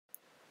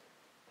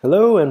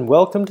Hello and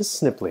welcome to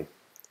Sniply.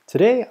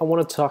 Today I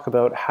want to talk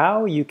about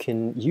how you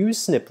can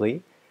use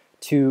Sniply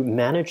to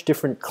manage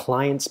different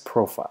clients'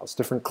 profiles,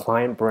 different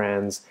client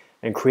brands,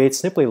 and create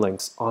Sniply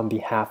links on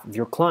behalf of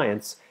your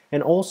clients,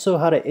 and also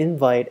how to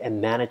invite and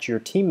manage your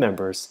team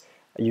members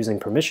using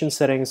permission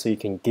settings so you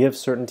can give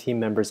certain team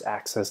members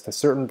access to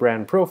certain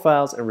brand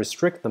profiles and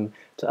restrict them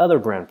to other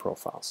brand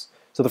profiles.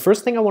 So the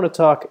first thing I want to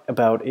talk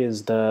about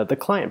is the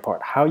client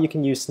part, how you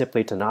can use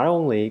Sniply to not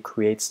only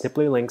create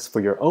Sniply links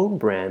for your own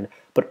brand,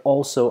 but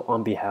also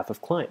on behalf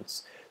of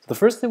clients. So the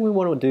first thing we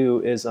want to do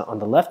is on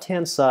the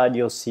left-hand side,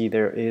 you'll see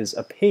there is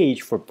a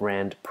page for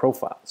brand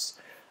profiles.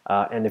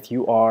 And if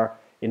you are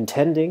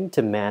intending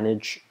to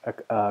manage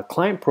a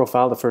client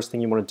profile, the first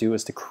thing you want to do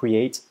is to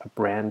create a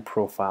brand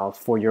profile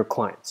for your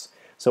clients.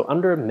 So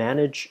under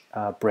Manage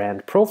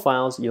Brand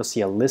Profiles, you'll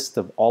see a list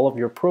of all of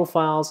your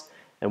profiles.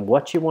 And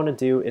what you want to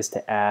do is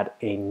to add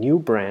a new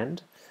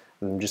brand.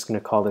 I'm just going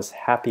to call this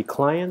Happy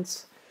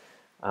Clients.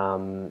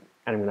 And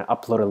I'm going to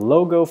upload a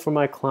logo for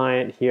my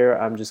client. Here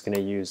I'm just going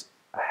to use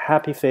a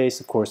happy face.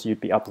 Of course, you'd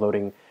be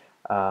uploading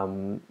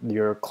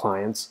your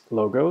client's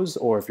logos,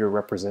 or if you're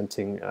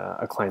representing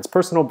a client's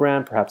personal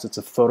brand, perhaps it's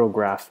a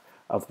photograph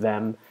of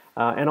them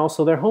and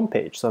also their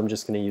homepage. So I'm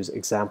just going to use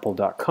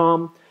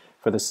example.com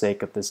for the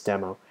sake of this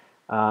demo.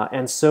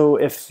 And so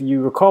if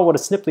you recall what a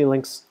Sniply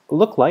links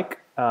look like,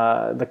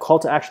 the call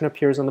to action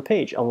appears on the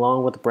page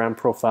along with the brand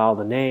profile,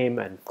 the name,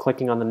 and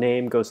clicking on the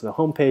name goes to the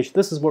home page.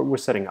 This is what we're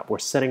setting up. We're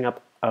setting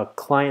up a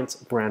client's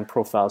brand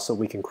profile so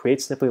we can create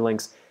Sniply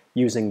links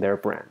using their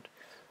brand.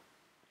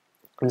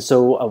 And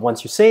so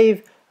once you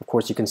save, of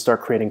course, you can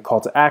start creating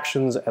call to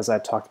actions as I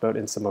talked about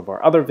in some of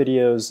our other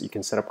videos. You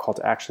can set up call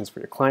to actions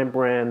for your client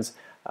brands.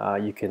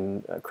 You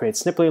can create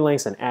Sniply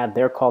links and add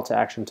their call to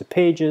action to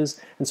pages.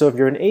 And so if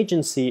you're an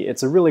agency,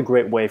 it's a really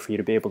great way for you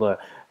to be able to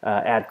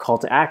add call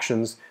to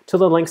actions to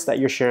the links that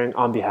you're sharing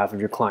on behalf of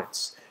your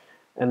clients.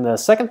 And the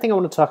second thing I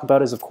want to talk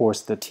about is, of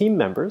course, the team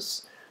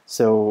members.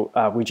 So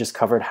we just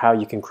covered how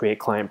you can create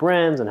client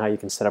brands and how you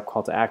can set up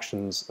call to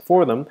actions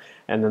for them.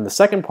 And then the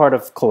second part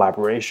of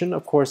collaboration,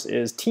 of course,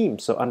 is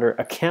teams. So under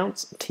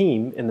Accounts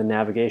Team in the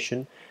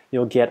navigation,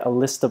 you'll get a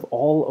list of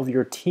all of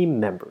your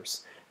team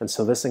members. And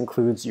so this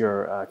includes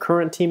your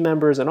current team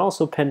members and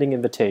also pending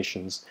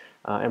invitations.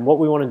 And what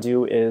we want to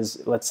do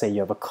is, let's say you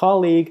have a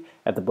colleague.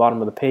 At the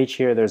bottom of the page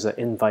here, there's an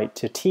invite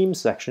to team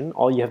section.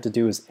 All you have to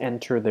do is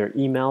enter their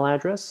email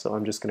address. So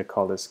I'm just going to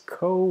call this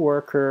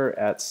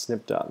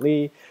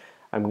coworker@snip.ly.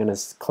 I'm going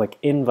to click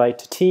invite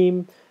to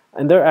team.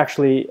 And they're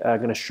actually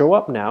going to show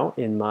up now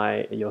in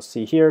my, you'll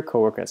see here,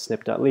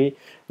 coworker@snip.ly.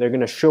 They're going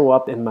to show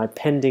up in my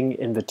pending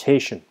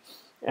invitation.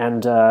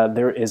 And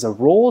there is a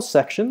role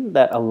section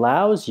that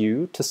allows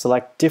you to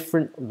select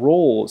different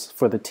roles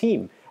for the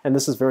team. And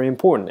this is very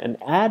important. An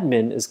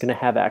admin is going to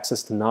have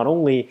access to not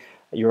only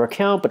your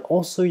account, but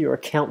also your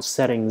account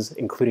settings,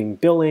 including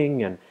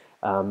billing and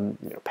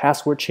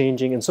password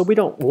changing. And so we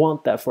don't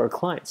want that for our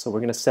clients. So we're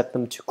going to set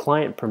them to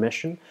client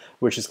permission,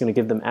 which is going to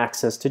give them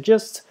access to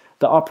just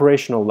the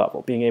operational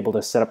level, being able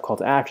to set up call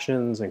to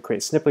actions and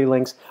create Sniply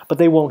links, but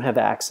they won't have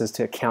access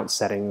to account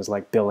settings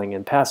like billing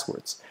and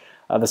passwords.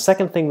 The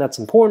second thing that's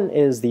important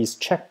is these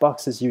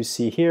checkboxes you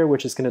see here,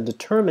 which is going to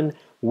determine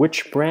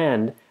which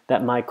brand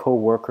that my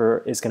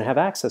coworker is going to have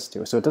access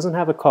to. So it doesn't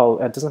have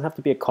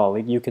to be a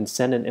colleague. You can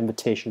send an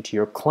invitation to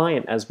your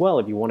client as well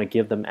if you want to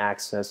give them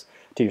access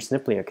to your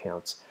Sniply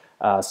accounts.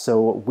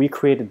 So we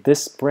created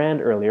this brand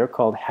earlier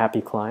called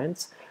Happy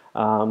Clients.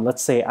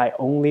 Let's say I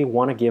only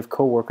want to give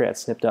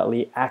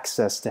coworker@snip.ly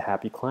access to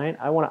Happy Client.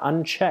 I want to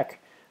uncheck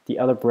the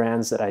other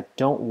brands that I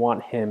don't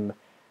want him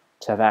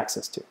to have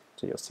access to.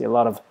 So you'll see a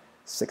lot of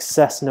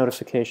success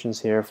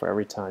notifications here for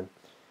every time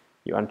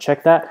you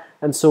uncheck that.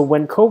 And so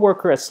when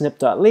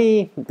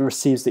coworker@snip.ly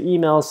receives the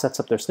email,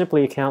 sets up their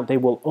Sniply account, they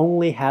will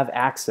only have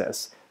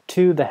access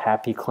to the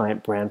Happy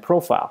Client brand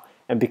profile.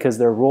 And because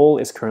their role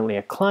is currently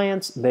a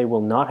client, they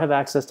will not have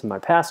access to my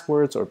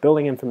passwords or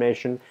billing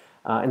information.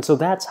 And so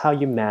that's how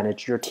you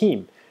manage your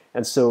team.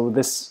 And so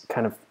this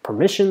kind of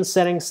permission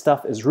setting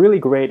stuff is really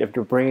great if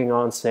you're bringing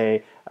on,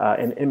 say,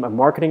 a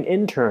marketing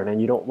intern and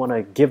you don't want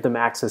to give them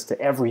access to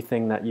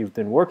everything that you've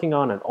been working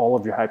on and all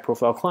of your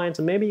high-profile clients,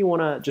 and maybe you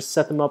want to just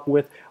set them up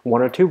with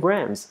one or two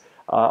brands.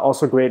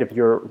 Also great if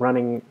you're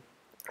running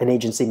an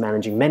agency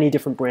managing many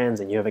different brands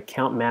and you have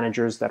account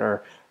managers that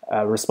are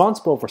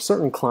responsible for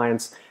certain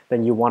clients,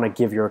 then you want to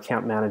give your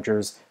account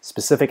managers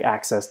specific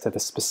access to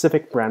the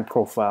specific brand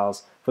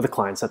profiles for the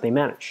clients that they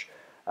manage.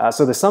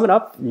 So to sum it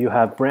up, you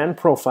have brand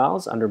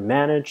profiles. Under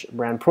Manage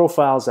Brand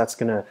Profiles, that's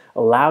going to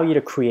allow you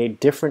to create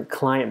different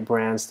client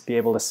brands to be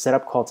able to set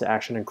up call to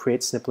action and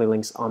create Sniply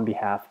links on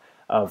behalf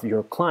of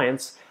your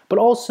clients. But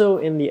also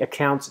in the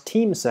Accounts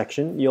Team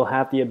section, you'll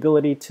have the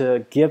ability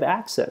to give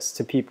access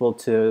to people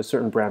to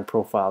certain brand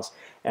profiles,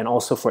 and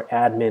also for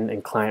admin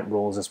and client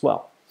roles as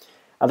well.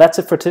 That's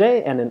it for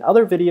today, and in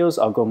other videos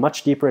I'll go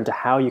much deeper into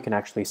how you can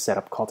actually set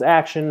up call to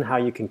action, how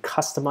you can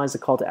customize the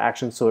call to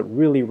action so it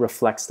really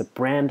reflects the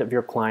brand of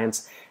your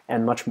clients,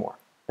 and much more.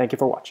 Thank you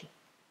for watching.